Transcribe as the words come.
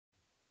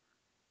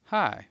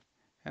Hi,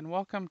 and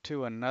welcome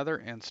to another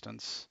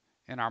instance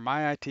in our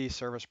MyIT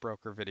Service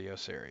Broker video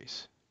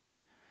series.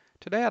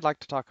 Today I'd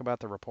like to talk about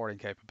the reporting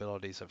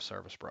capabilities of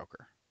Service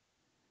Broker.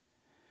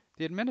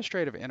 The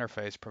administrative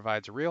interface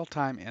provides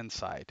real-time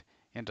insight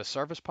into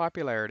service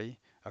popularity,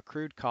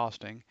 accrued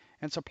costing,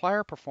 and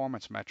supplier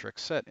performance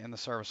metrics set in the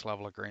service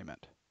level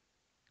agreement.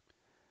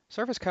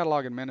 Service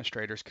Catalog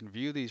administrators can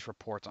view these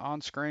reports on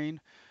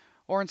screen,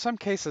 or in some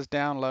cases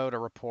download a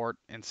report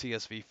in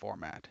CSV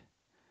format.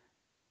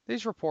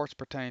 These reports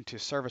pertain to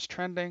service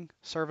trending,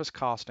 service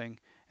costing,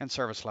 and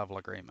service level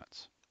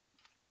agreements.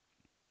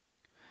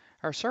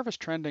 Our service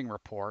trending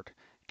report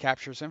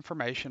captures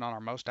information on our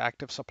most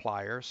active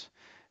suppliers,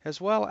 as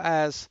well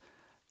as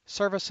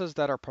services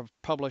that are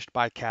published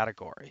by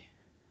category.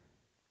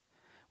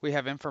 We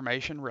have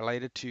information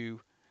related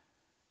to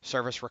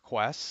service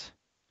requests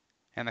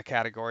and the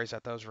categories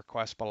that those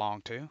requests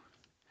belong to.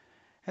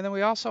 And then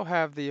we also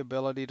have the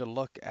ability to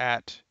look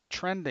at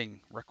trending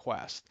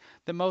requests,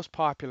 the most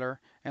popular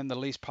and the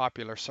least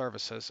popular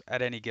services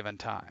at any given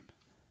time.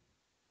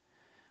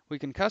 We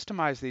can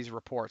customize these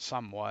reports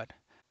somewhat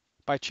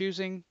by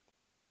choosing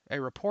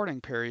a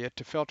reporting period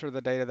to filter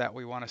the data that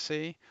we want to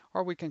see,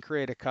 or we can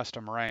create a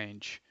custom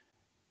range.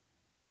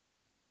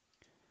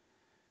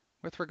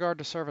 With regard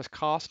to service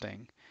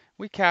costing,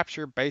 we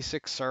capture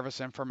basic service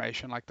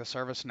information like the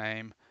service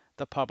name,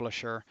 the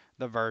publisher,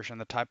 the version,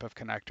 the type of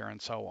connector,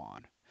 and so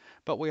on.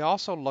 But we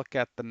also look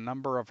at the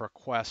number of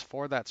requests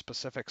for that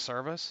specific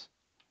service.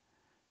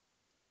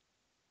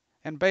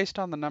 And based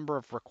on the number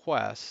of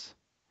requests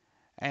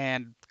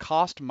and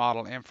cost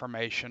model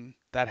information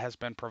that has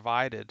been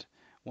provided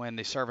when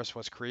the service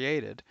was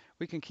created,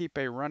 we can keep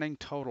a running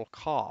total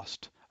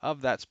cost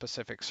of that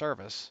specific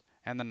service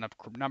and the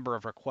number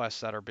of requests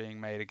that are being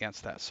made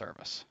against that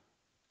service.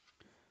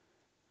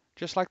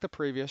 Just like the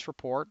previous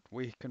report,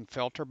 we can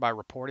filter by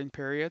reporting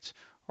periods,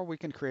 or we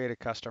can create a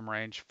custom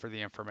range for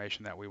the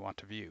information that we want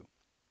to view.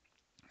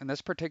 In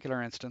this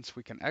particular instance,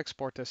 we can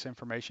export this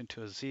information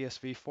to a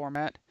CSV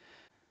format.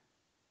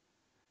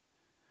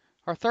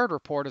 Our third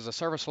report is a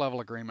service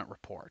level agreement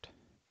report.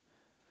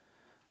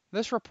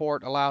 This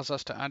report allows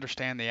us to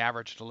understand the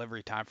average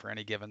delivery time for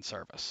any given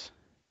service.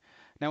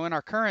 Now, in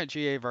our current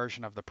GA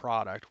version of the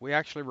product, we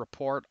actually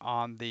report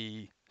on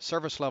the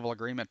service level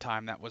agreement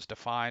time that was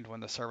defined when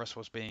the service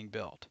was being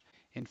built.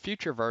 In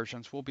future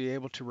versions, we'll be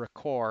able to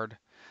record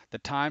the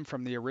time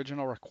from the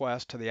original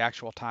request to the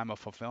actual time of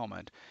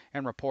fulfillment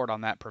and report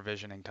on that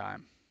provisioning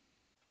time.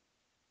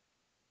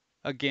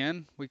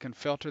 Again, we can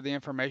filter the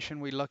information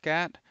we look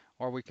at,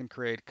 or we can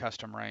create a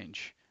custom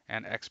range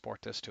and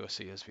export this to a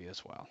CSV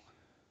as well.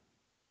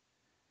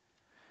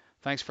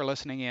 Thanks for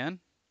listening in.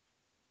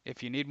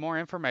 If you need more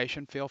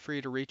information, feel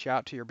free to reach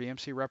out to your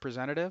BMC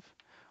representative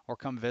or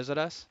come visit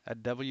us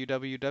at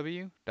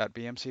www.bmc.com.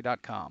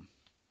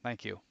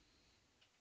 Thank you.